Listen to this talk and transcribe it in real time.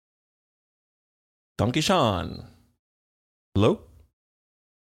Donkey Sean. Hello?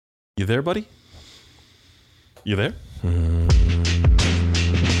 You there, buddy? You there?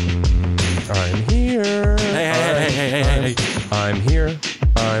 I'm here. Hey. I'm here.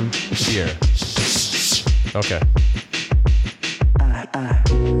 I'm here. Okay.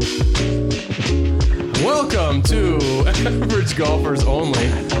 Welcome to Average Golfers Only.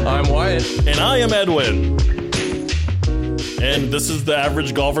 I'm Wyatt. And I am Edwin. And this is the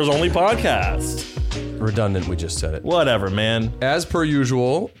Average Golfers Only podcast. Redundant, we just said it. Whatever, man. As per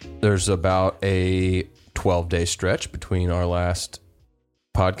usual, there's about a 12-day stretch between our last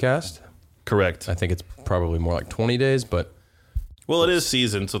podcast. Correct. I think it's probably more like 20 days, but... Well, it is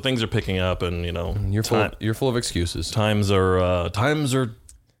season, so things are picking up, and, you know... You're full of excuses. Times are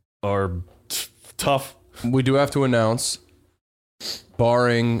tough. We do have to announce,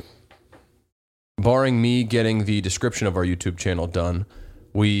 barring me getting the description of our YouTube channel done,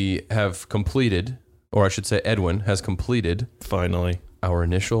 we have completed, or I should say Edwin has completed, finally, our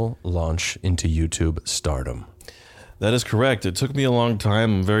initial launch into YouTube stardom. That is correct. It took me a long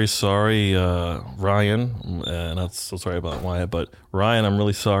time. I'm very sorry, Ryan. Not so sorry about Wyatt, but Ryan, I'm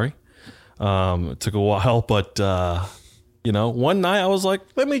really sorry. It took a while, but... one night I was like,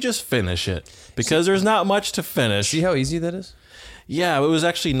 let me just finish it because there's not much to finish. See how easy that is? Yeah, it was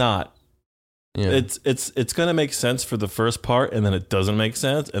actually not. Yeah. It's going to make sense for the first part, and then it doesn't make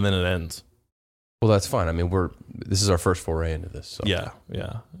sense, and then it ends. Well, that's fine. I mean, this is our first foray into this. So. Yeah.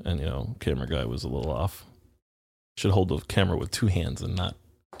 And, camera guy was a little off. Should hold the camera with two hands and not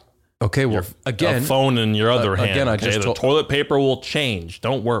a phone in your other hand. Again, the toilet paper will change.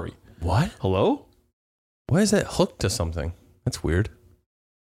 Don't worry. What? Hello? Why is that hooked to something? That's weird.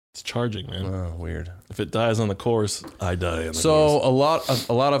 It's charging, man. Oh, weird. If it dies on the course, I die on the course. So a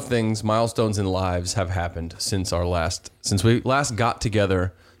lot of things, milestones in lives have happened since we last got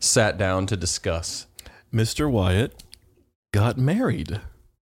together, sat down to discuss. Mr. Wyatt got married.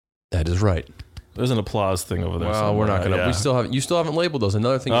 That is right. There's an applause thing over there. Well, somewhere. we're not gonna. Yeah. You still haven't labeled those.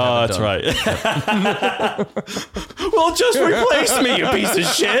 Another thing. Oh, that's right. Well, just replace me, you piece of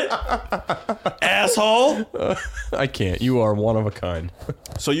shit, asshole. I can't. You are one of a kind.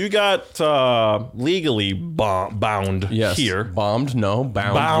 So you got legally bound here. Bombed? No,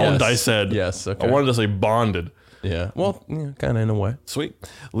 bound. Bound. Yes. I said. Yes. Okay. I wanted to say bonded. Yeah. Well, kind of in a way. Sweet.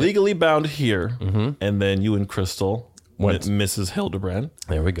 legally bound here, and then you and Crystal, Mrs. Hildebrand.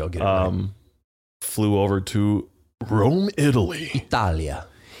 There we go. Get it right. Flew over to Rome, Italy. Italia.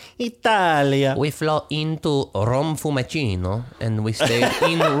 We flew into Rome Fiumicino and we stayed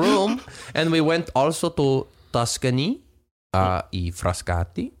in Rome, and we went also to Tuscany, I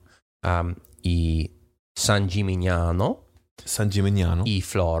Frascati, I San Gimignano, I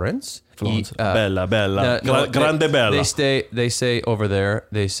Florence. Bella. Grande bella. They say over there,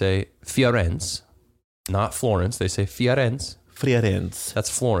 they say Firenze, not Florence. They say Firenze. That's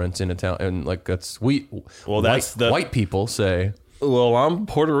Florence in Italian, and that's white people say. Well, I'm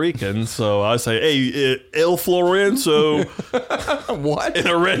Puerto Rican, so I say, "Hey, El Florenzo." What? In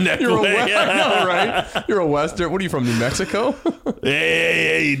a redneck way. I know, right? You're a Western. What are you from? New Mexico?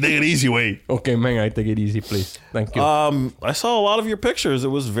 Hey, take it easy, way. Okay, man, I take it easy, please. Thank you. I saw a lot of your pictures. It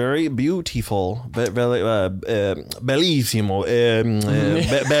was very beautiful, bellissimo,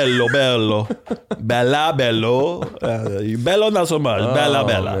 bello, bello, not so much, bella.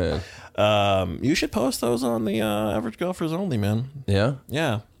 Man. You should post those on the Average Golfers Only, man. Yeah?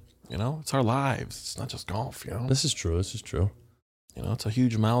 Yeah. It's our lives. It's not just golf, This is true. It's a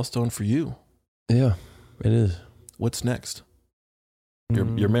huge milestone for you. Yeah, it is. What's next?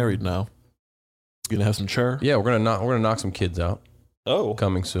 You're married now. You gonna have some chur? Yeah, we're gonna knock some kids out. Oh.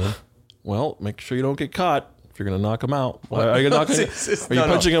 Coming soon. Well, make sure you don't get caught if you're gonna knock them out. Are you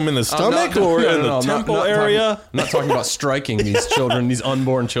punching them in the stomach in the temple area? I'm not talking about striking these children, these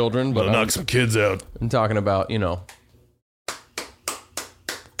unborn children, but knock some kids out. I'm talking about, and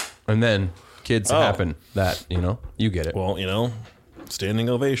then kids happen that, you get it. Well, standing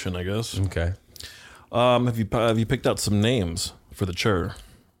ovation, I guess. Okay. Have you picked out some names for the chur?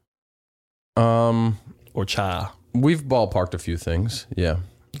 Or cha? We've ballparked a few things. Yeah.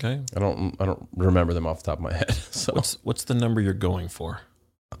 Okay. I don't remember them off the top of my head. So what's the number you're going for?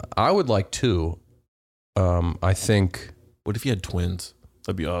 I would like 2. I think. What if you had twins?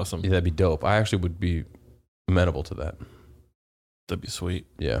 That'd be awesome. Yeah, that'd be dope. I actually would be amenable to that. That'd be sweet.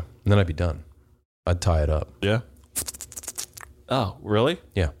 Yeah. And then I'd be done. I'd tie it up. Yeah. Oh, really?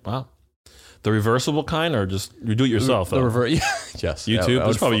 Yeah. Wow. The reversible kind, or just you do it yourself? The yes. YouTube. Yeah,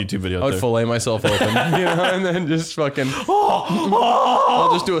 There's probably a YouTube video. I would fillet myself open, and then just fucking.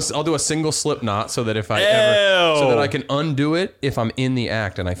 I'll do a single slip knot so that if I so that I can undo it if I'm in the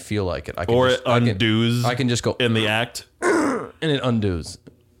act and I feel like it. It undoes. I can just go in the act, and it undoes.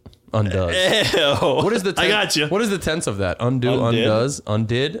 Undoes. Ew. What is the? I got you. What is the tense of that? Undo, Undid? undoes,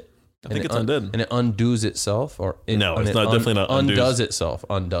 undid. I think it's undid. And it undoes itself, or no, it's not definitely not undoes. Undoes itself.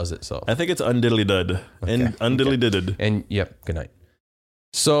 Undoes itself. I think it's undiddly dud. And undiddly didded. And yep. Good night.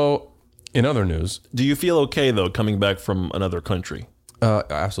 So, in other news, do you feel okay though coming back from another country?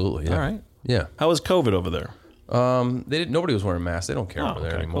 Absolutely. Yeah. All right. Yeah. How was COVID over there? Nobody was wearing masks. They don't care over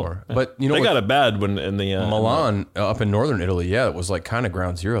there anymore. Cool. But you know, they got it bad when in the Milan up in northern Italy. Yeah, it was like kind of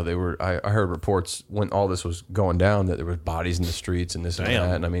ground zero. They were. I heard reports when all this was going down that there was bodies in the streets and this and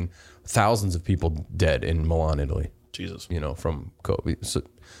that. And I mean, thousands of people dead in Milan, Italy. Jesus. You know, from COVID, so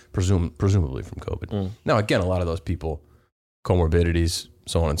presumably from COVID. Now, again, a lot of those people, comorbidities,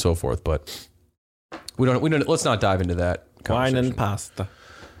 so on and so forth. But we don't. Let's not dive into that. Wine and pasta.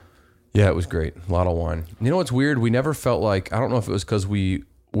 Yeah, it was great. A lot of wine. You know what's weird? We never felt like, I don't know if it was because we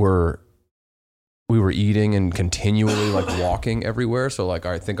were eating and continually like walking everywhere. So like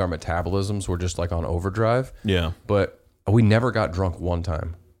I think our metabolisms were just like on overdrive. Yeah. But we never got drunk one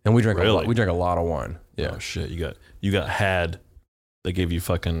time. And we drank a lot of wine. Yeah. Oh shit, you got had. They gave you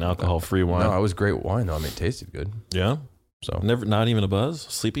fucking alcohol-free wine. No, it was great wine though. I mean, it tasted good. Yeah. So never, not even a buzz,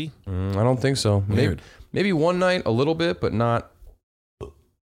 sleepy. I don't think so. Weird. Maybe one night a little bit, but not.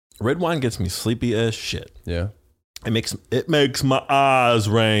 Red wine gets me sleepy as shit. Yeah. It makes my eyes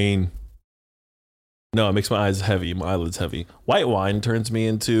rain. No, it makes my eyes heavy, my eyelids heavy. White wine turns me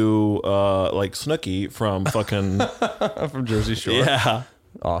into like Snooki from fucking from Jersey Shore. Yeah.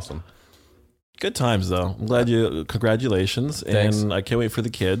 Awesome. Good times though. I'm glad congratulations. Thanks. And I can't wait for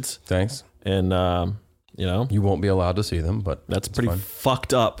the kids. Thanks. And you know, you won't be allowed to see them, but that's pretty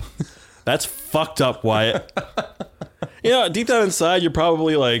fucked up. That's fucked up, Wyatt. You know, deep down inside, you're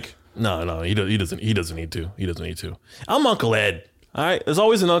probably like, no, he doesn't need to. He doesn't need to. I'm Uncle Ed. All right, there's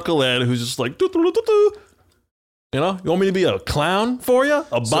always an Uncle Ed who's just like, you know, you want me to be a clown for you?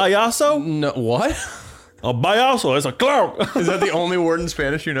 A payaso? No, what? A payaso is a clown. Is that the only word in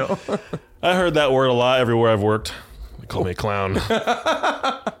Spanish you know? I heard that word a lot everywhere I've worked. They call me a clown.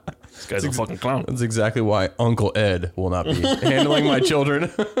 This guy's a fucking clown. That's exactly why Uncle Ed will not be handling my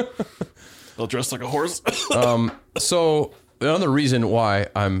children. They'll dress like a horse. So another reason why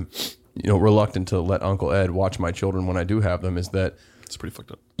I'm, reluctant to let Uncle Ed watch my children when I do have them is that it's pretty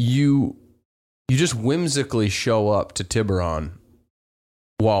fucked up. You just whimsically show up to Tiburon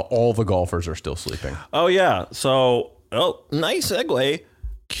while all the golfers are still sleeping. Oh yeah. So, nice segue.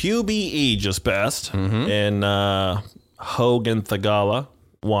 QBE just passed in Hogan Thagala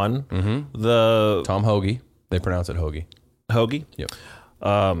won. The Tom Hoagie. They pronounce it Hoagie. Hoagie. Yep.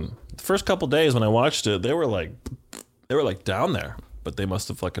 The first couple days when I watched it, they were like down there, but they must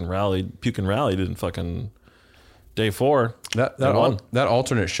have fucking rallied. Puke and rallied in fucking day 4. That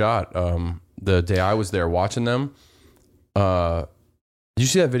alternate shot. The day I was there watching them. Did you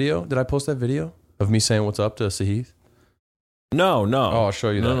see that video? Did I post that video of me saying what's up to Sahith? No. Oh, I'll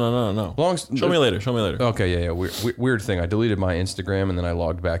show you that. No. Show me later. Okay, yeah. Weird thing. I deleted my Instagram and then I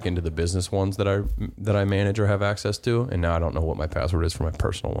logged back into the business ones that I manage or have access to, and now I don't know what my password is for my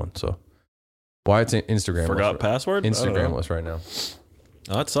personal one. So, Wyatt's Instagram. Forgot password. Instagramless right now.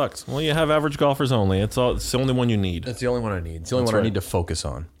 Oh, that sucks. Well, you have average golfers only. It's the only one you need. That's the only one I need. It's the only one I need to focus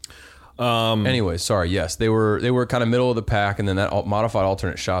on. Anyway, sorry. Yes, they were kind of middle of the pack, and then that modified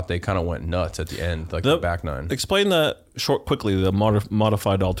alternate shot, they kind of went nuts at the end, like the back nine. Explain that quickly. The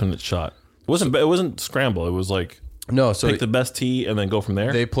modified alternate shot. It wasn't scramble. It was like pick the best tee and then go from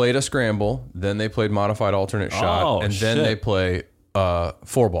there. They played a scramble, then they played modified alternate shot, and then they play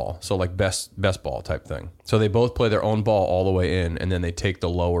 4-ball, so like best ball type thing. So they both play their own ball all the way in, and then they take the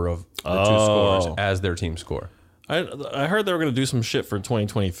lower of the two scores as their team score. I heard they were going to do some shit for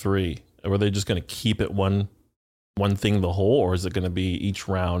 2023. Were they just going to keep it one thing the whole, or is it going to be each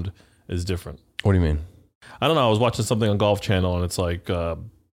round is different? What do you mean? I don't know. I was watching something on Golf Channel, and it's like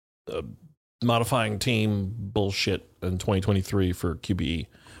modifying team bullshit in 2023 for QBE.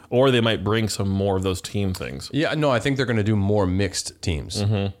 Or they might bring some more of those team things. Yeah, no, I think they're going to do more mixed teams.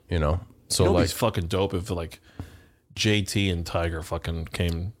 So it'd be fucking dope if like JT and Tiger fucking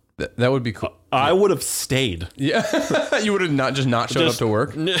came. That would be cool. I would have stayed. Yeah, you would have not showed up to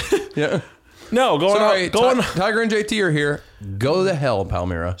work. Yeah. No, Tiger and JT are here. Go to hell,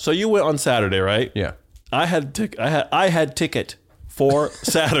 Palmira. So you went on Saturday, right? Yeah. I had ticket for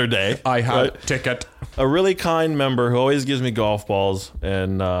Saturday. I had ticket. a really kind member who always gives me golf balls,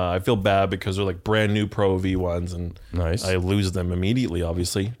 and I feel bad because they're like brand new Pro V ones, and Nice. I lose them immediately.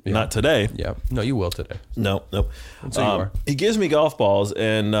 Obviously, not today. Yeah. No, you will today. No. So you are. He gives me golf balls,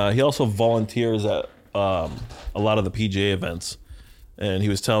 and he also volunteers at a lot of the PGA events. And he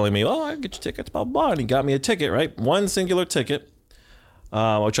was telling me, "Oh, I can get you tickets, blah blah." And he got me a ticket, right? One singular ticket,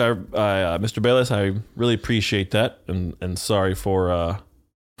 which Mr. Bayless, I really appreciate that, and sorry for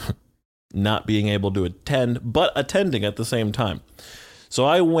not being able to attend, but attending at the same time. So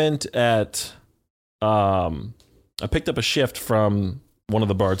I went at, I picked up a shift from one of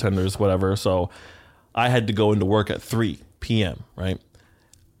the bartenders, whatever. So I had to go into work at 3 p.m., right?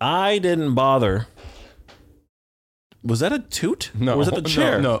 I didn't bother. Was that a toot? No. Or was it the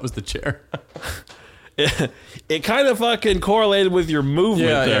chair? No, it was the chair. It kind of fucking correlated with your movement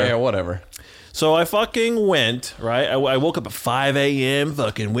there. Yeah, whatever. So I fucking went, right? I woke up at 5 a.m.,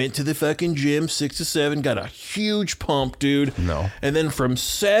 fucking went to the fucking gym, 6 to 7, got a huge pump, dude. No. And then from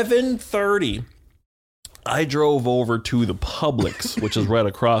 7:30, I drove over to the Publix, which is right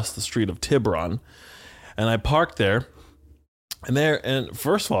across the street of Tiburon. And I parked there. And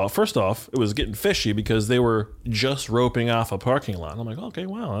first off, it was getting fishy because they were just roping off a parking lot. I'm like, okay,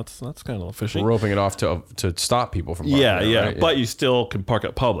 wow, that's kind of fishy. Roping it off to stop people from parking Yeah. right? But you still can park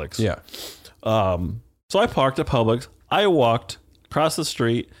at Publix. Yeah. So I parked at Publix. I walked across the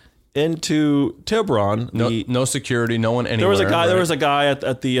street into Tiburon. No security, no one anywhere. There was a guy. Right? There was a guy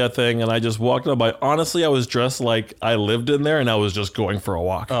at the thing, and I just walked up. I was dressed like I lived in there, and I was just going for a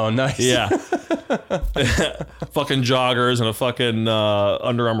walk. Oh, nice. Yeah. Fucking joggers and a fucking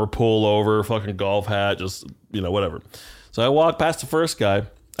Under Armour pullover, fucking golf hat, just whatever. So I walked past the first guy.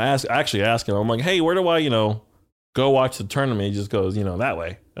 I actually asked him. I'm like, hey, where do I go watch the tournament? He just goes that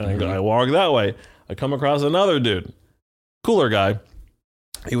way, and I walk that way. I come across another dude, cooler guy.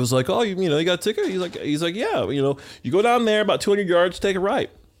 He was like, oh, you got a ticket? He's like, yeah, you go down there about 200 yards, take a right.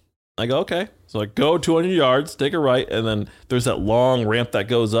 I go, okay. So I go 200 yards, take a right, and then there's that long ramp that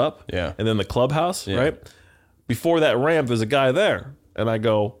goes up. Yeah. And then the clubhouse, right? Before that ramp, there's a guy there. And I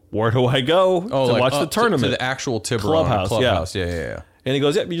go, where do I go to watch the tournament? To the actual Tiburon clubhouse. Yeah. And he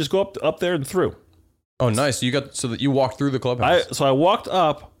goes, yeah, you just go up there and through. Oh, nice. So that you walked through the clubhouse. So I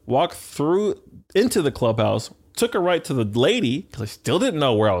walked through into the clubhouse, took a right to the lady because I still didn't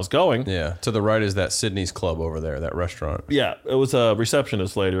know where I was going. Yeah. To the right is that Sydney's Club over there, that restaurant. Yeah. It was a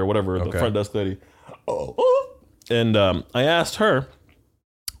receptionist lady or whatever, the front desk lady. Oh. And I asked her,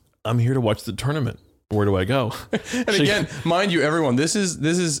 I'm here to watch the tournament. Where do I go? And again, mind you, everyone, this is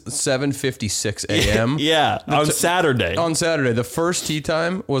 7:56 a.m. Yeah. On Saturday. On Saturday. The first tee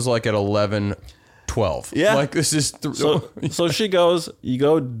time was like at 11:12. Yeah. Like this is... So she goes, you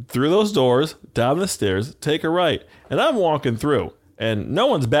go through those doors, down the stairs, take a right. And I'm walking through. And no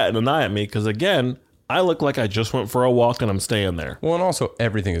one's batting an eye at me because, again, I look like I just went for a walk and I'm staying there. Well, and also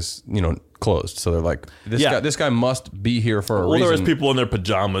everything is, closed. So they're like, this guy must be here for a reason. Well, there was people in their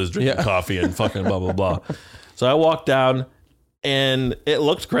pajamas drinking coffee and fucking blah, blah, blah. So I walked down and it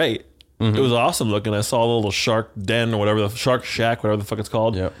looked great. Mm-hmm. It was awesome looking. I saw the little shark den or whatever, the shark shack, whatever the fuck it's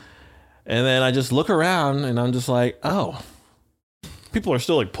called. Yep. And then I just look around and I'm just like, oh, people are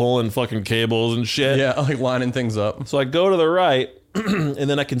still like pulling fucking cables and shit. Yeah, like lining things up. So I go to the right and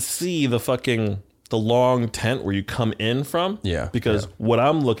then I can see the long tent where you come in from. Yeah. Because what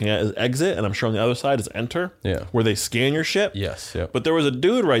I'm looking at is exit and I'm sure on the other side is enter. Yeah. Where they scan your shit. Yes. Yep. But there was a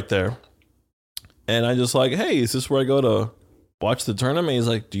dude right there. And I just like, hey, is this where I go to watch the tournament? He's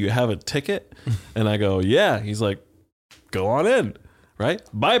like, do you have a ticket? And I go, yeah. He's like, go on in. Right?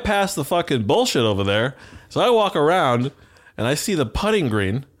 Bypass the fucking bullshit over there. So I walk around and I see the putting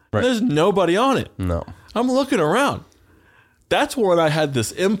green. Right. There's nobody on it. No. I'm looking around. That's when I had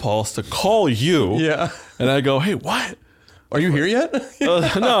this impulse to call you. Yeah. And I go, hey, what? Are you here yet?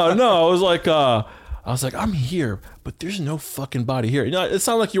 No. I was like, I'm here, but there's no fucking body here. It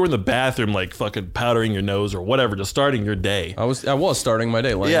sounded like you were in the bathroom, like fucking powdering your nose or whatever, just starting your day. I was starting my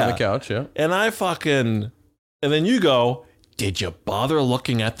day laying on the couch. Yeah. And and then you go, did you bother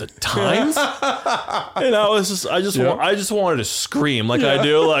looking at the times? And I just wanted to scream like I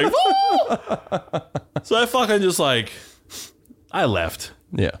do, like, so I fucking just like, I left.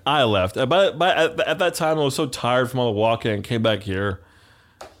 Yeah. I left. But at that time, I was so tired from all the walking and came back here.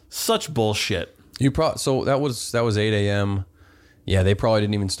 Such bullshit. So that was 8 a.m. Yeah, they probably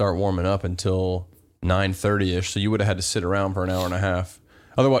didn't even start warming up until 9:30ish. So you would have had to sit around for an hour and a half.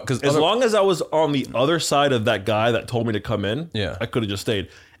 Otherwise, as long as I was on the other side of that guy that told me to come in, I could have just stayed.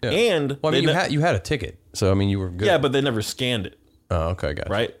 Yeah. And you had a ticket, so I mean you were good. Yeah, but they never scanned it. Oh, okay, gotcha.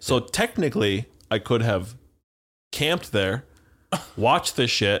 Right. So technically, I could have camped there, watched this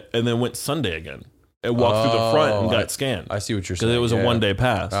shit, and then went Sunday again. and walked through the front and got scanned. I see what you're saying. Because it was a 1 day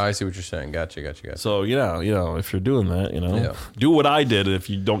pass. I see what you're saying. Gotcha. So, if you're doing that, do what I did if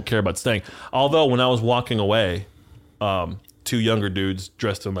you don't care about staying. Although, when I was walking away, 2 younger dudes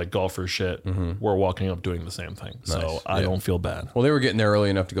dressed in like golfer shit were walking up doing the same thing. Nice. So I don't feel bad. Well, they were getting there early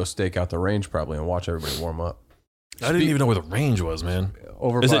enough to go stake out the range probably and watch everybody warm up. I didn't even know where the range was, man.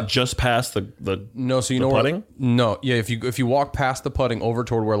 Is it just past the no? So you know putting? No, yeah. If you walk past the putting over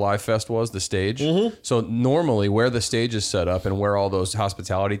toward where Live Fest was, the stage. So normally where the stage is set up and where all those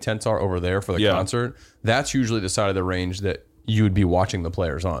hospitality tents are over there for the concert, that's usually the side of the range that you would be watching the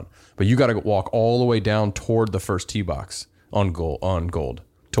players on. But you got to walk all the way down toward the first tee box on gold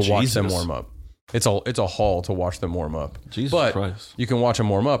to watch them warm up. It's a haul to watch them warm up. Jesus Christ. You can watch them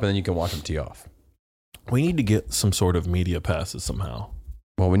warm up and then you can watch them tee off. We need to get some sort of media passes somehow.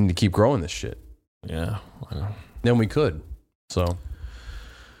 Well, we need to keep growing this shit. Yeah. I know. Then we could. So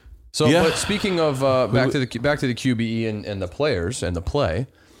but speaking of back to the QBE and the players and the play,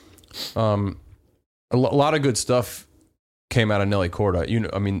 a lot of good stuff came out of Nelly Corda.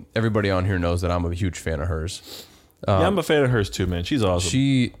 Everybody on here knows that I'm a huge fan of hers. I'm a fan of hers too, man. She's awesome.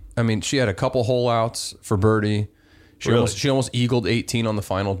 She had a couple hole outs for birdie. She almost eagled 18 on the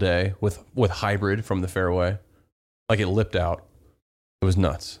final day with hybrid from the fairway. Like it lipped out. It was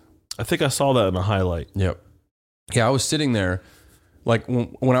nuts. I think I saw that in a highlight. Yep. Yeah, I was sitting there, like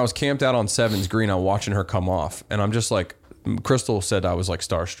when I was camped out on Sevens Green, I'm watching her come off, and I'm just like, Crystal said I was like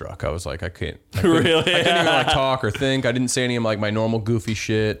starstruck. I was like, I couldn't even like talk or think. I didn't say any of like my normal goofy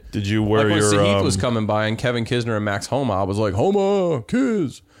shit. Did you wear like when your Sahith was coming by and Kevin Kisner and Max Homa, I was like, Homa,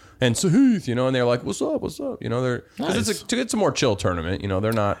 Kiz. And Sahith, and they're like, what's up? They're because it's a more chill tournament.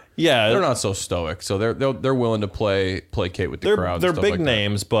 They're not so stoic, so they're willing to placate with the crowd. They're big like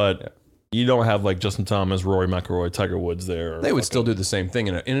names, but you don't have like Justin Thomas, Rory McIlroy, Tiger Woods there. They would still do the same thing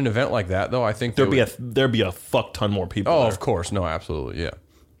in an event like that, though. I think there'd be a fuck ton more people. Oh, there. Of course, no, absolutely, yeah.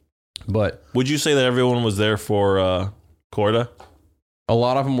 But would you say that everyone was there for Corda? A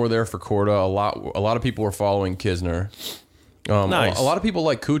lot of them were there for Corda. A lot of people were following Kisner. Nice. A lot of people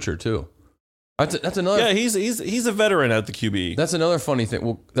like Kuchar too. That's another. Yeah, he's a veteran at the QB. That's another funny thing.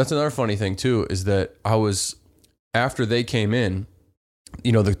 Well, that's another funny thing too is that after they came in,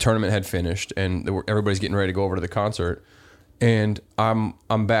 the tournament had finished and everybody's getting ready to go over to the concert, and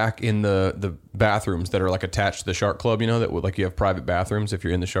I'm back in the bathrooms that are like attached to the Shark Club. That like you have private bathrooms if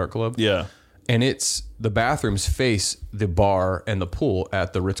you're in the Shark Club. Yeah. And the bathrooms face the bar and the pool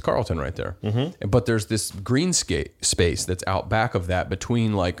at the Ritz-Carlton right there. Mm-hmm. But there's this green space that's out back of that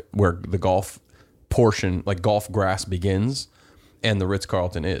between like where the golf portion, like golf grass begins and the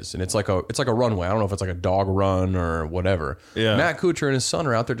Ritz-Carlton is. And it's like a runway. I don't know if it's like a dog run or whatever. Yeah. Matt Kuchar and his son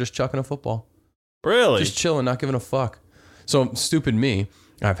are out there just chucking a football. Really? Just chilling, not giving a fuck. So stupid me.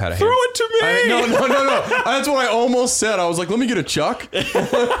 I've had a throw it to me. No. That's what I almost said. I was like, let me get a chuck.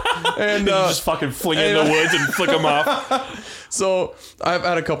 And you just fucking fling it in the woods and flick them off. So I've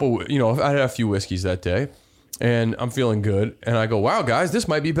had I had a few whiskeys that day and I'm feeling good. And I go, wow, guys, this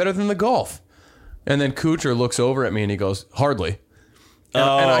might be better than the golf. And then Kuchar looks over at me and he goes, hardly. And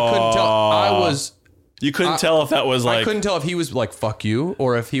I couldn't tell. You couldn't tell if that was like. I couldn't tell if he was like, fuck you,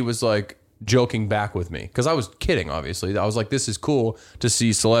 or if he was like, joking back with me because I was kidding. Obviously, I was like, "This is cool to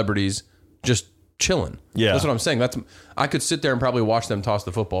see celebrities just chilling." Yeah, that's what I'm saying. I could sit there and probably watch them toss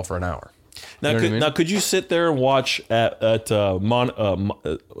the football for an hour. Now, could you sit there and watch at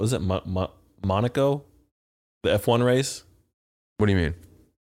was it Monaco, the F1 race? What do you mean?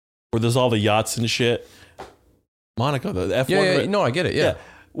 Where there's all the yachts and shit. Monaco, the F1. Yeah, no, I get it. Yeah.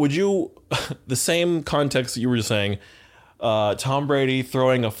 Would you the same context that you were just saying? Tom Brady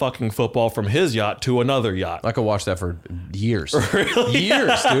throwing a fucking football from his yacht to another yacht. I could watch that for years. Really?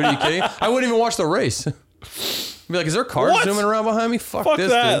 Years, dude. Are you kidding? I wouldn't even watch the race. I'd be like, is there cars zooming around behind me? Fuck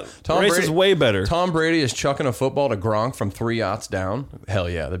this, that. Dude. The race is way better. Tom Brady is chucking a football to Gronk from 3 yachts down. Hell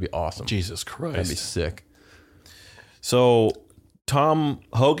yeah, that'd be awesome. Jesus Christ. That'd be sick. So, Tom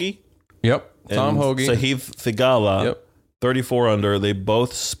Hoagie? Yep. Tom Hoagie. Sahith Theegala. Yep. 34 under. They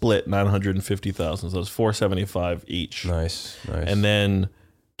both split 950,000. So it's 475 each. Nice. And then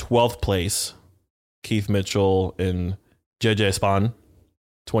 12th place, Keith Mitchell and JJ Spahn,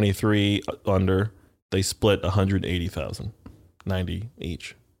 23 under. They split 180,000, 90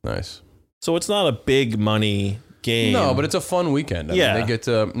 each. Nice. So it's not a big money game. No, but it's a fun weekend. I mean, they get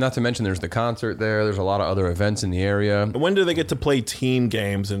to, not to mention there's the concert there. There's a lot of other events in the area. When do they get to play team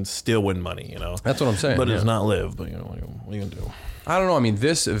games and still win money, That's what I'm saying. But it's not live, but what are you going to do? I don't know. I mean,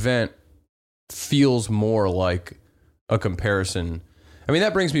 this event feels more like a comparison. I mean,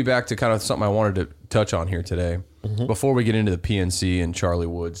 that brings me back to kind of something I wanted to touch on here today. Before we get into the PNC and Charlie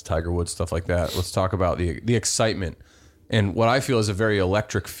Woods, Tiger Woods, stuff like that, let's talk about the excitement and what I feel is a very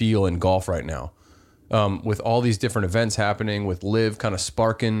electric feel in golf right now. With all these different events happening, with Liv kind of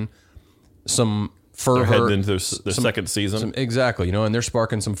sparking some fervor. They're heading into their second season. Exactly, and they're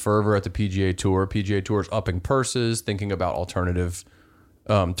sparking some fervor at the PGA Tour. PGA Tour's upping purses, thinking about alternative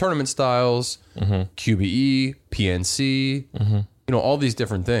tournament styles, QBE, PNC, all these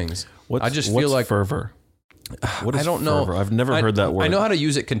different things. I just feel like fervor. What is I don't fervor? know. I've never heard that word. I know how to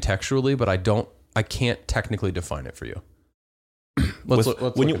use it contextually, but I can't technically define it for you.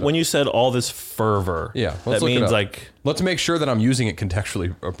 When you said all this fervor, that means like let's make sure that I'm using it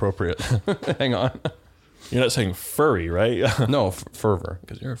contextually appropriate. Hang on. You're not saying furry, right? No, fervor.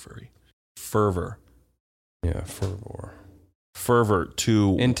 Because you're a furry. Fervor. Yeah, fervor. Fervor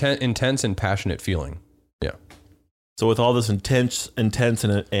to intense and passionate feeling. Yeah. So with all this intense and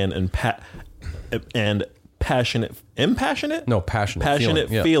passionate, impassionate? No, passionate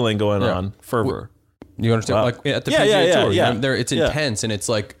feeling going on. Fervor. You understand? Like at the PGA Tour, yeah. It's intense and it's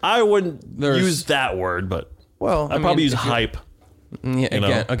like I wouldn't use that word, but I'd probably use hype.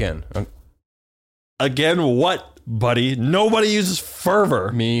 Yeah, again, what, buddy? Nobody uses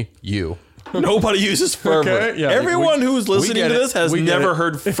fervor. Me, you. Nobody uses fervor. Okay, yeah, everyone who's listening to this has never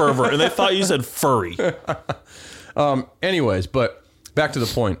heard fervor, and they thought you said furry. Anyways, but back to the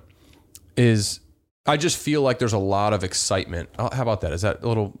point is I just feel like there's a lot of excitement. How about that? Is that a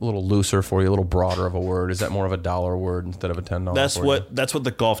little looser for you, a little broader of a word? Is that more of a $1 word instead of a $10 word? That's what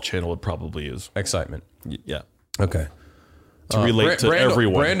the Golf Channel would probably use. Excitement. Yeah. Okay. To relate to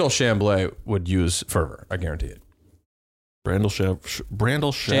everyone. Brandel Chambly would use fervor. I guarantee it.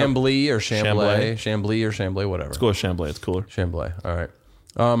 Chambly or Chambly, whatever. Let's go with Chambly. It's cooler. Chambly. All right.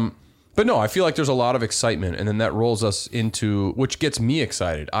 But no, I feel like there's a lot of excitement, and then that rolls us into, which gets me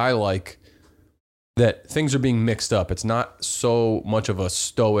excited. I like that things are being mixed up. It's not so much of a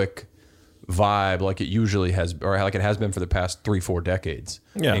stoic vibe like it usually has, or like it has been for the past 3-4 decades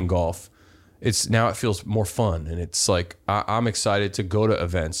in golf. Now it feels more fun, and it's like I'm excited to go to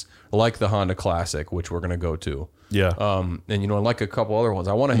events like the Honda Classic, which we're going to go to. Yeah. And like a couple other ones.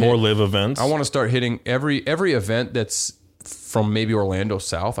 I want to more live events. I want to start hitting every event that's from maybe Orlando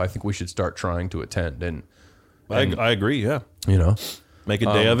south. I think we should start trying to attend. And I agree. Yeah. Make a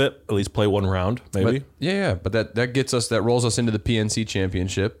day of it. At least play one round, maybe. But that rolls us into the PNC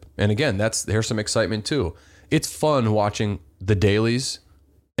Championship. And again, there's some excitement too. It's fun watching the Dailies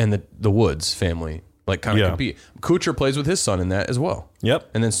and the Woods family kind of compete. Kuchar plays with his son in that as well.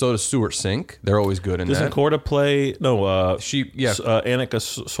 Yep. And then so does Stuart Sink. They're always good in Doesn't that. Korda play? No. Annika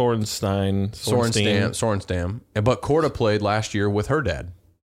Sorenstam. But Korda played last year with her dad.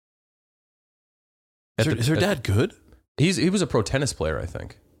 Is her dad good? He was a pro tennis player, I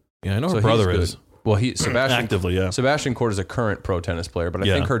think. Yeah, I know her brother is. Well, Sebastian actively, yeah. Sebastian Korda is a current pro tennis player, but I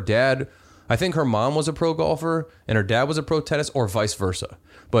think her dad. I think her mom was a pro golfer and her dad was a pro tennis, or vice versa.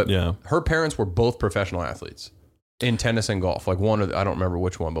 But her parents were both professional athletes in tennis and golf. Like I don't remember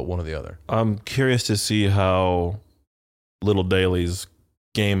which one, but one or the other. I'm curious to see how Little Daly's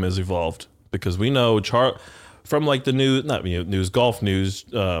game has evolved, because we know from like the golf news,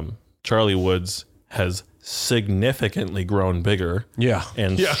 Charlie Woods has significantly grown bigger,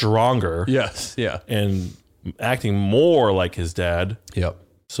 and stronger, and acting more like his dad. Yep.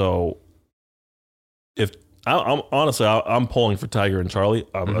 So, if I'm honestly, I'm pulling for Tiger and Charlie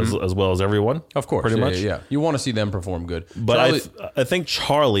as well as everyone. Of course, pretty much. Yeah, you want to see them perform good, but I think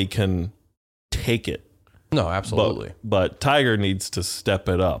Charlie can take it. No, absolutely. But Tiger needs to step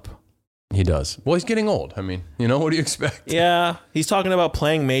it up. He does. Well, he's getting old. I mean, what do you expect? Yeah, he's talking about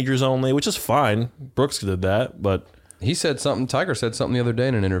playing majors only, which is fine. Brooks did that, but Tiger said something the other day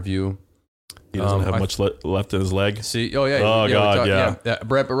in an interview. He doesn't have much left in his leg. See, God,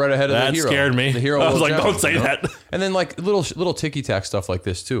 Brett, but right ahead of the hero. That scared me. The hero. I was like, don't say that. And then like little ticky tack stuff like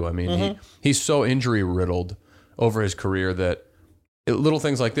this too. I mean, he's so injury riddled over his career that little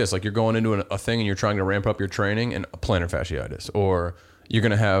things like this, like you're going into a thing and you're trying to ramp up your training, and plantar fasciitis, or you're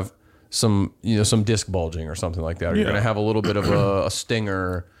going to have some disc bulging or something like that, or you're going to have a little bit of a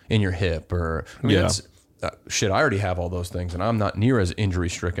stinger in your hip, or I already have all those things, and I'm not near as injury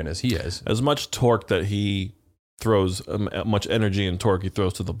stricken as he is. As much torque that he throws, much energy and torque he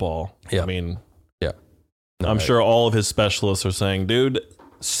throws to the ball. Yeah. I mean, no, I'm sure all of his specialists are saying, dude,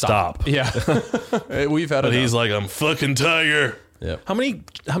 stop. Yeah. We've had But he's like, I'm fucking Tiger. Yeah. How many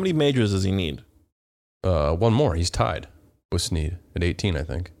majors does he need? One more. He's tied with Snead at 18, I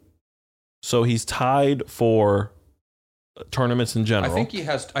think. So he's tied for tournaments in general.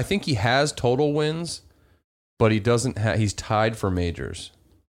 I think he has total wins, but he doesn't have. He's tied for majors.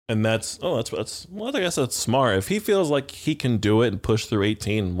 And that's well, I guess that's smart. If he feels like he can do it and push through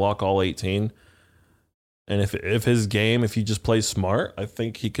 18 and walk all 18, and if his game, if he just plays smart, I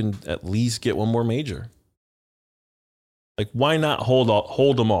think he can at least get one more major. Like, why not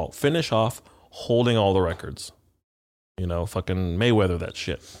hold them all? Finish off holding all the records. You know, fucking Mayweather that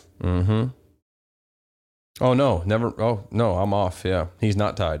shit. Mm-hmm. Oh, no. Never. Oh, no, I'm off. Yeah. He's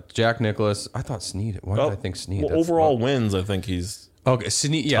not tied. Jack Nicklaus. I thought Snead. Why did I think Snead? Well, overall wins, I think he's... Okay,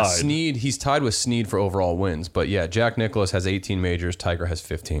 Snead. Yeah, tied. Snead. He's tied with Snead for overall wins. But yeah, Jack Nicklaus has 18 majors. Tiger has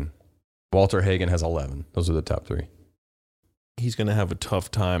 15. Walter Hagen has 11. Those are the top 3. He's going to have a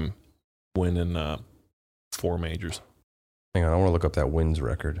tough time winning 4 majors. Hang on, I want to look up that wins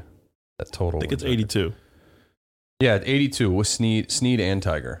record. That total. I think it's 82. Record. Yeah, 82 with Snead and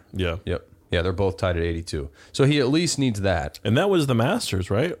Tiger. Yeah. Yep. Yeah, they're both tied at 82. So he at least needs that. And that was the Masters,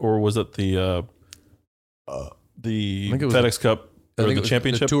 right? Or was it the FedEx Cup or the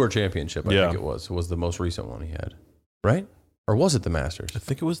championship? The Tour Championship, I think it was the most recent one he had. Right? Or was it the Masters? I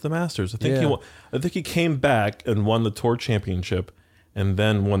think it was the Masters. I think he came back and won the Tour Championship and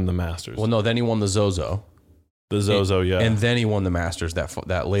then won the Masters. Well, no, then he won the Zozo. The Zozo, yeah. And then he won the Masters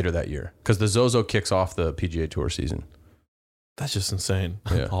that later that year. Because the Zozo kicks off the PGA Tour season. That's just insane.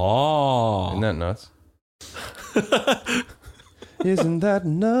 Yeah. Oh. Isn't that nuts? Isn't that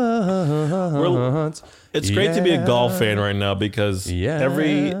nuts? It's great to be a golf fan right now because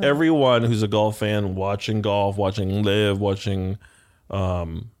everyone who's a golf fan watching golf, watching Live, watching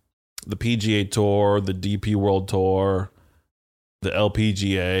the PGA Tour, the DP World Tour, the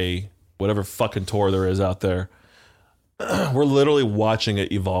LPGA, whatever fucking tour there is out there, we're literally watching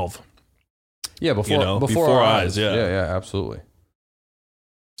it evolve. Yeah, before our eyes. Yeah, absolutely.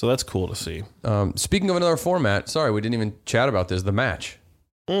 So that's cool to see. Speaking of another format, sorry, we didn't even chat about this. The match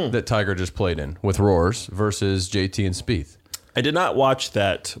that Tiger just played in with Roars versus JT and Spieth. I did not watch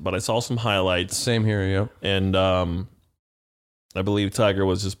that, but I saw some highlights. Same here, yeah. And I believe Tiger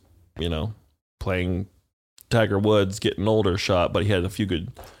was just, playing Tiger Woods, getting older shot, but he had a few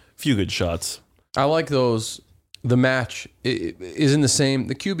good shots. I like those. The match is in the same.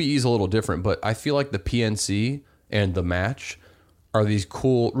 The QBE is a little different, but I feel like the PNC and the match are these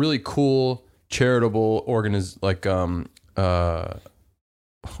cool, really cool, charitable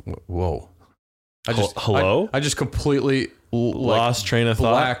whoa. I just completely lost train of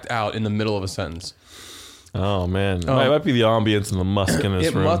thought. Blacked out in the middle of a sentence. Oh man, it might be the ambience and the musk in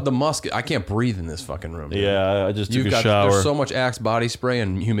this room. The musk. I can't breathe in this fucking room. Dude. Yeah, I just took a shower. There's so much Axe body spray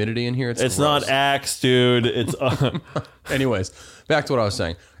and humidity in here. It's not Axe, dude. It's. Anyways, back to what I was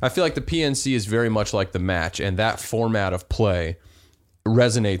saying. I feel like the PNC is very much like the match, and that format of play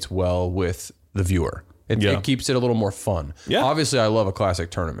resonates well with the viewer. It keeps it a little more fun. Yeah. Obviously, I love a classic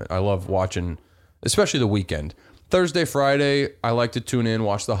tournament. I love watching, especially the weekend. Thursday, Friday, I like to tune in,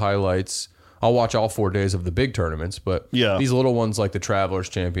 watch the highlights. I'll watch all 4 days of the big tournaments, but these little ones like the Travelers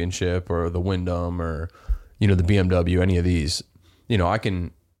Championship or the Wyndham or, the BMW, any of these,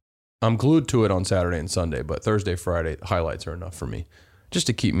 I'm glued to it on Saturday and Sunday, but Thursday, Friday, highlights are enough for me just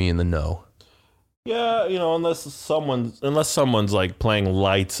to keep me in the know. Yeah, unless someone's like playing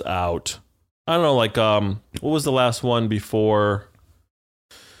lights out. I don't know, like what was the last one before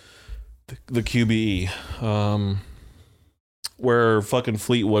the QBE? Where fucking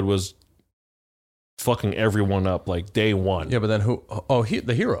Fleetwood was fucking everyone up like day one. Yeah, but then who? Oh,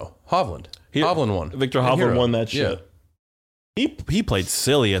 the hero, Hovland. Hovland won. Victor Hovland won that shit. Yeah. He played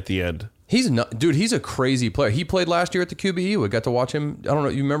silly at the end. He's not, dude. He's a crazy player. He played last year at the QBE. We got to watch him. I don't know.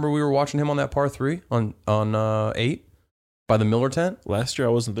 You remember we were watching him on that par 3 on 8 by the Miller tent. Last year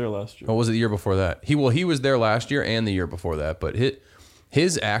I wasn't there. Last year. Or was it the year before that? He was there last year and the year before that. But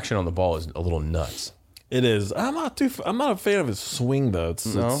his action on the ball is a little nuts. It is. I'm not a fan of his swing though.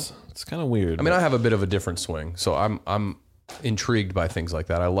 It's kind of weird. I mean, I have a bit of a different swing, so I'm intrigued by things like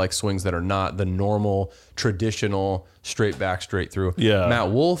that. I like swings that are not the normal, traditional, straight back, straight through. Yeah.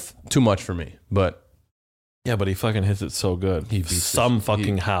 Matt Wolff, too much for me, but yeah, but he fucking hits it so good. He beats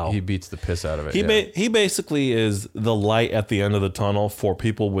how he beats the piss out of it. He basically is the light at the end of the tunnel for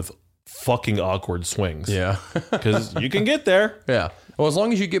people with fucking awkward swings. Yeah, because you can get there. Yeah. Well, as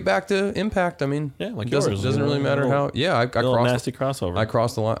long as you get back to impact, I mean, like it doesn't really matter how. Yeah, I crossed nasty crossover. I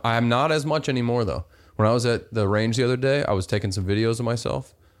crossed the line. I'm not as much anymore though. When I was at the range the other day, I was taking some videos of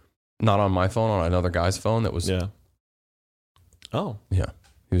myself, not on my phone, on another guy's phone. That was Oh yeah,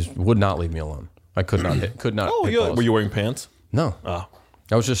 he would not leave me alone. I could not hit. Could not. Oh, were you wearing pants? No. Oh.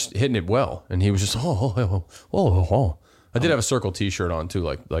 I was just hitting it well, and he was just oh. I did have a Circle T-shirt on too,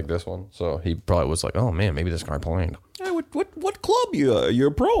 like this one. So he probably was like, "Oh man, maybe this guy playing." Hey, what club you're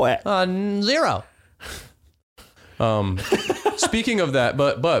a pro at? 0. Speaking of that,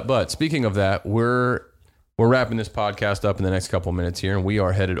 but speaking of that, we're wrapping this podcast up in the next couple of minutes here, and we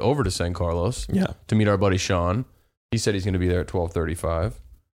are headed over to San Carlos to meet our buddy Sean. He said he's going to be there at 12:35.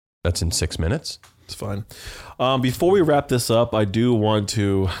 That's in 6 minutes. It's fine. Before we wrap this up, I do want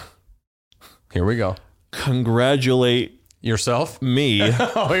to... Here we go. Congratulate yourself? Me.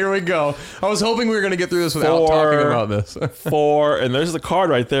 Oh, here we go. I was hoping we were going to get through this without talking about this. And there's the card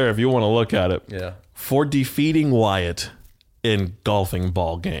right there if you want to look at it. Yeah. For defeating Wyatt in golfing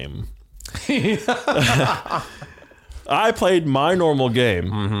ball game. I played my normal game.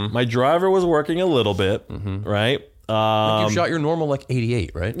 Mm-hmm. My driver was working a little bit, right? You shot your normal like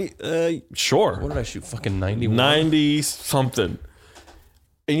 88, right? Sure. What did I shoot? Fucking 91? 90 something.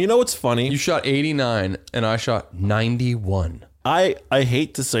 And you know what's funny? You shot 89 and I shot 91. I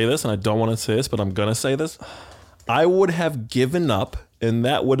hate to say this and I don't want to say this, but I'm going to say this. I would have given up and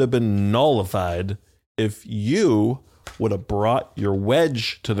that would have been nullified if you would have brought your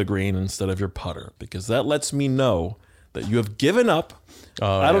wedge to the green instead of your putter, because that lets me know that you have given up.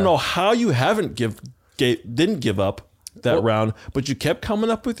 I don't know how you didn't give up that round, but you kept coming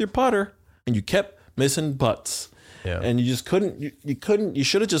up with your putter and you kept missing putts. Yeah. And you just couldn't, you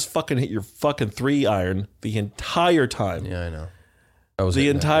should have just fucking hit your fucking 3-iron the entire time. Yeah, I know. I was the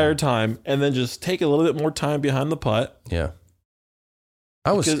entire time, and then just take a little bit more time behind the putt. Yeah.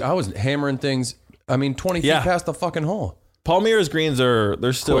 I was hammering things, 20 feet past the fucking hole. Palmira's greens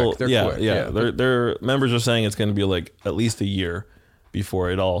they're still quick. They're quick. Yeah. Their members are saying it's going to be like at least a year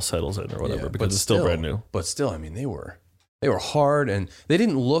before it all settles in or whatever, because it's still brand new. But still, they were hard, and they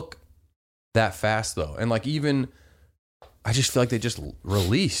didn't look that fast though. And like even I just feel like they just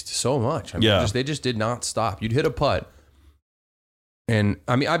released so much. They just did not stop. You'd hit a putt, and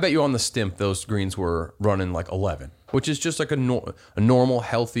I bet you on the stimp those greens were running like 11, which is just like a normal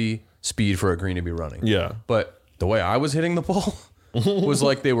healthy speed for a green to be running. Yeah. But the way I was hitting the ball was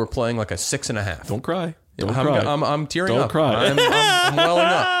like they were playing like a 6.5. Don't cry. Don't cry. I'm tearing Don't up. Cry. I'm welling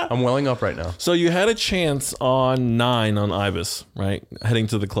up. I'm welling up right now. So you had a chance on 9 on Ibis, right? Heading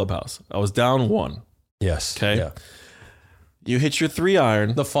to the clubhouse. I was down 1. Yes. Okay. Yeah. You hit your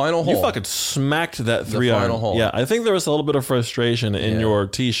 3-iron. The final hole. You fucking smacked that 3-iron. The final hole. Yeah, I think there was a little bit of frustration in your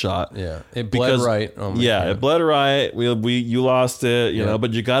tee shot. Yeah, it bled right. Oh it bled right. You lost it, you know,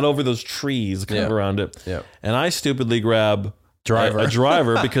 but you got over those trees kind of around it. Yeah. And I stupidly grabbed a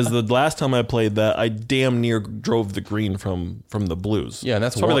driver because the last time I played that, I damn near drove the green from the blues. Yeah, and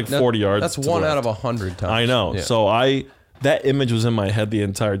that's probably like 40 yards. That's 1 out of 100 times. I know. Yeah. So that image was in my head the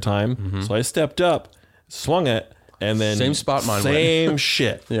entire time. Mm-hmm. So I stepped up, swung it. And then same spot mine same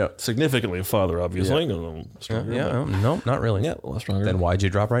shit. Yeah. Significantly farther, obviously. No, not really. Yeah, less stronger. Then why'd you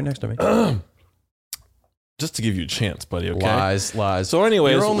drop right next to me? Just to give you a chance, buddy, okay? Lies. So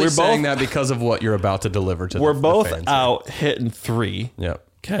anyways, you're only saying that because of what you're about to deliver to we're the both fans. out hitting 3. Yeah.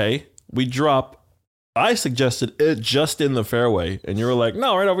 Okay. We drop. I suggested it just in the fairway, and you were like,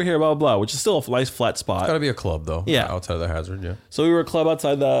 no, right over here, blah, blah, blah, which is still a nice flat spot. It's got to be a club, though. Yeah. Outside of the hazard, yeah. So we were a club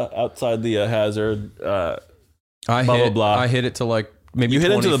outside the hazard. I hit it to like maybe you hit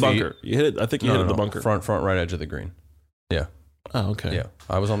 20 into the feet. bunker. You hit it. I think you hit it the bunker. Front right edge of the green. Yeah. Oh, okay. Yeah.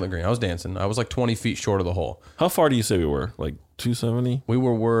 I was on the green. I was dancing. I was like 20 feet short of the hole. How far do you say we were? Like 270? We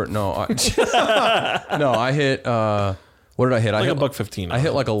were no. I hit. What did I hit? Like I hit a $115. I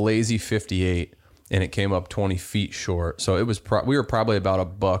hit like a lazy 58, and it came up 20 feet short. So it was. We were probably about a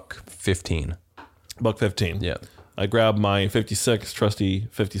 $115. $115. Yeah. I grabbed my 56, trusty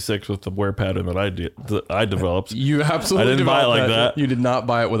 56 with the wear pattern that I developed. You absolutely I didn't buy it like that. You did not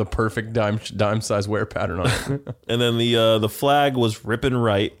buy it with a perfect dime size wear pattern on it. And then the flag was ripping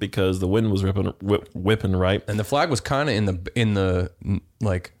right because the wind was whipping right. And the flag was kind of in the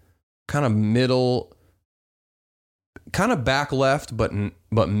like kind of middle, kind of back left, but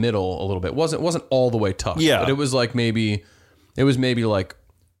middle a little bit. Wasn't all the way tucked. Yeah. But it was maybe like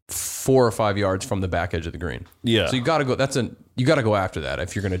 4 or 5 yards from the back edge of the green. Yeah. So you got to go. You got to go after that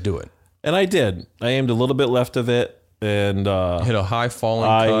if you're going to do it. And I did. I aimed a little bit left of it and hit a high falling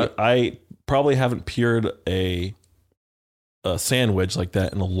cut. I probably haven't peered a sandwich like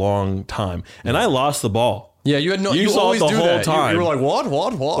that in a long time, and I lost the ball. Yeah, you had no. You saw it the whole time. You were like, what?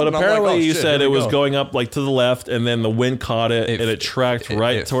 But and apparently, you said it was going up like to the left, and then the wind caught it and it tracked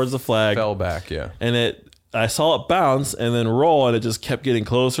right towards the flag. Fell back, yeah. And I saw it bounce and then roll, and it just kept getting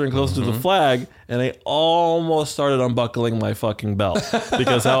closer and closer to the flag, and I almost started unbuckling my fucking belt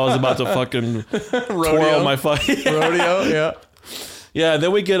because I was about to fucking twirl my fucking rodeo. Yeah. Yeah,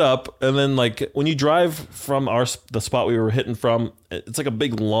 then we get up, and then like when you drive from the spot we were hitting from, it's like a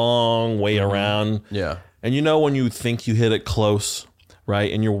big long way around. Yeah. And you know when you think you hit it close,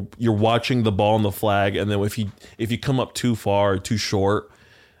 right? And you're watching the ball and the flag, and then if you come up too far or too short,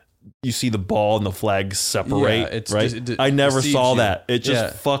 you see the ball and the flag separate, right? I never saw that. It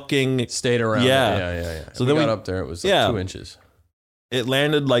just fucking stayed around. Yeah. So then we got up there. It was like 2 inches. It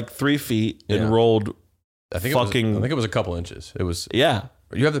landed like 3 feet and rolled. I think it was a couple inches. It was. Yeah.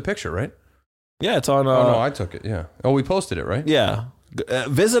 You have the picture, right? Yeah, it's on. Oh no, I took it. Yeah. Oh, we posted it, right? Yeah.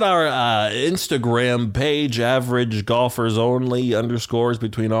 Visit our Instagram page, average golfers only _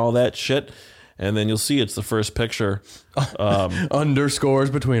 between all that shit. And then you'll see it's the first picture.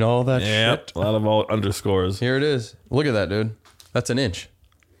 Underscores between all that shit. A lot of all underscores. Here it is. Look at that, dude. That's an inch.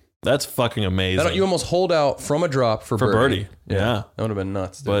 That's fucking amazing. You almost hold out from a drop for birdie. Yeah. That would have been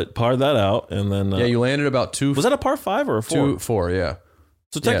nuts, dude. But par that out, and then... you landed about 2... Was that a par 5 or a 4? 4, yeah.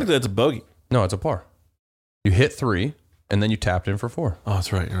 So technically that's a bogey. No, it's a par. You hit 3, and then you tapped in for 4. Oh,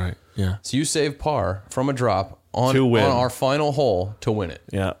 that's right. You're right. Yeah. So you saved par from a drop on our final hole to win it.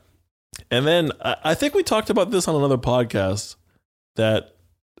 Yeah. And then I think we talked about this on another podcast, that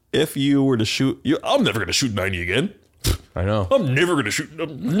if you were to shoot, I'm never going to shoot 90 again. I know. I'm never going to shoot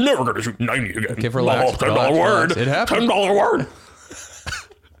 90 again. Okay, relax. $10 word. It happened. $10 word.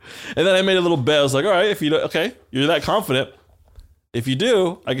 And then I made a little bet. I was like, all right, if you you're that confident. If you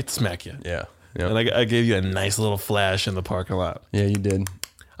do, I get to smack you. Yeah. And I gave you a nice little flash in the parking lot. Yeah, you did.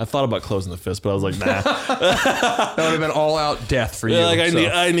 I thought about closing the fist, but I was like, nah. That would have been all out death for you.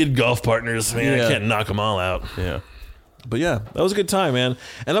 Yeah, I need golf partners, man. Yeah. I can't knock them all out. Yeah. But yeah, that was a good time, man.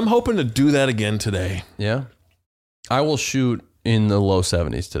 And I'm hoping to do that again today. Yeah. I will shoot in the low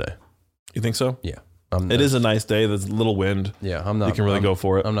 70s today. You think so? Yeah. It is a nice day. There's a little wind. Yeah, I'm not. You can really go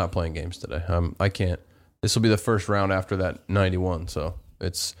for it. I'm not playing games today. I can't. This will be the first round after that 91. So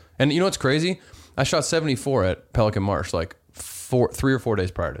it's, and you know what's crazy? I shot 74 at Pelican Marsh like 3 or 4 days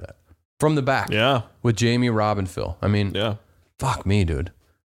prior to that. From the back. Yeah. With Jamie, Rob, and Phil. I mean, yeah. Fuck me, dude.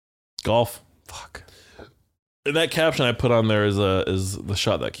 Golf. Fuck. And that caption I put on there is the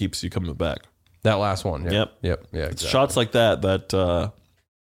shot that keeps you coming back. That last one. Yeah. Yep. Yeah. It's shots like that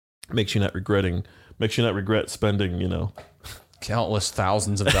makes you not regret spending, countless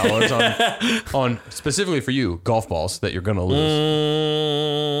thousands of dollars on specifically for you golf balls that you're gonna lose.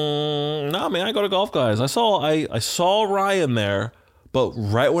 No, man, I go to Golf Guys. I saw Ryan there, but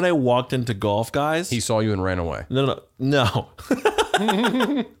right when I walked into Golf Guys, he saw you and ran away. No.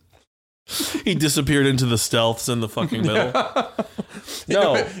 He disappeared into the stealths in the fucking middle.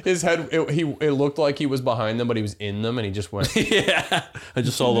 No, his head. It looked like he was behind them, but he was in them, and he just went. Yeah, I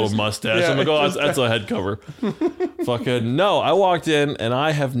just saw a little mustache. I'm like, oh, that's a head cover. Fucking no! I walked in, and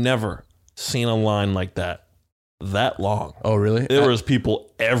I have never seen a line like that long. Oh, really? There was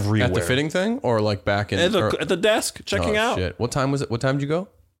people everywhere at the fitting thing, or like back in at the desk checking out. Shit. What time was it? What time did you go?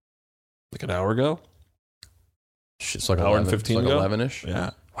 Like an hour ago. It's like an hour and 15 like ago. 11ish.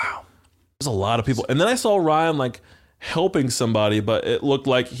 Yeah. Wow. There's a lot of people. And then I saw Ryan like helping somebody, but it looked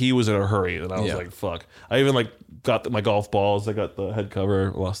like he was in a hurry. And I was like, fuck. I even like got my golf balls. I got the head cover.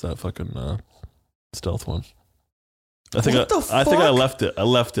 Lost that fucking stealth one. I think I left it.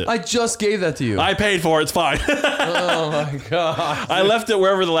 I just gave that to you. I paid for it. It's fine. Oh my God. I left it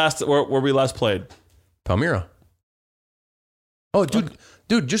wherever where we last played. Palmira. Oh, dude.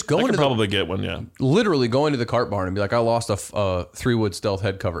 Dude, just go into probably get one, yeah. Literally go into the cart barn and be like, I lost a 3-wood stealth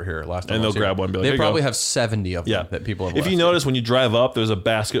head cover here last time. And they'll grab one. And be like, they probably have 70 of them that people have left. If you notice, when you drive up, there's a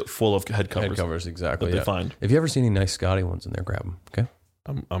basket full of head covers. Head covers, exactly. That they find. If you ever see any nice Scotty ones in there, grab them, okay?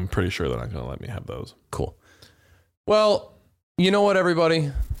 I'm pretty sure they're not going to let me have those. Cool. Well, you know what, everybody?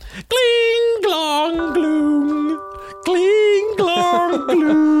 Gling, glong, gloom. Gling, glong,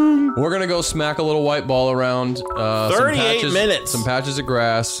 gloom. We're going to go smack a little white ball around. 38 minutes. Some patches of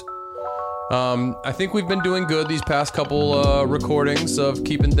grass. I think we've been doing good these past couple recordings of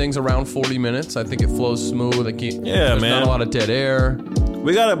keeping things around 40 minutes. I think it flows smooth. There's not a lot of dead air.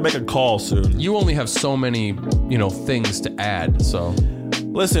 We got to make a call soon. You only have so many, things to add, so...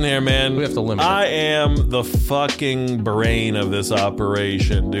 Listen here, man. We have to limit it. I am the fucking brain of this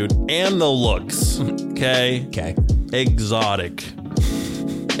operation, dude. And the looks. Okay? Okay. Exotic.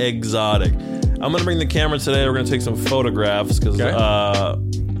 I'm going to bring the camera today. We're going to take some photographs because I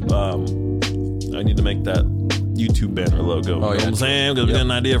need to make that YouTube banner logo. You know what I'm saying? Because we got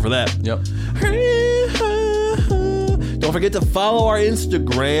an idea for that. Yep. Don't forget to follow our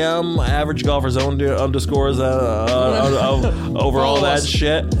Instagram, Average Golfers underscores over all that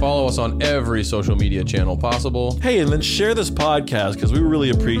shit. Follow us on every social media channel possible. Hey, and then share this podcast because we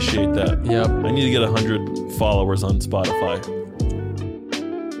really appreciate that. Yep. I need to get 100 followers on Spotify.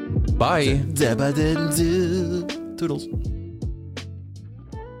 Bye. Toodles.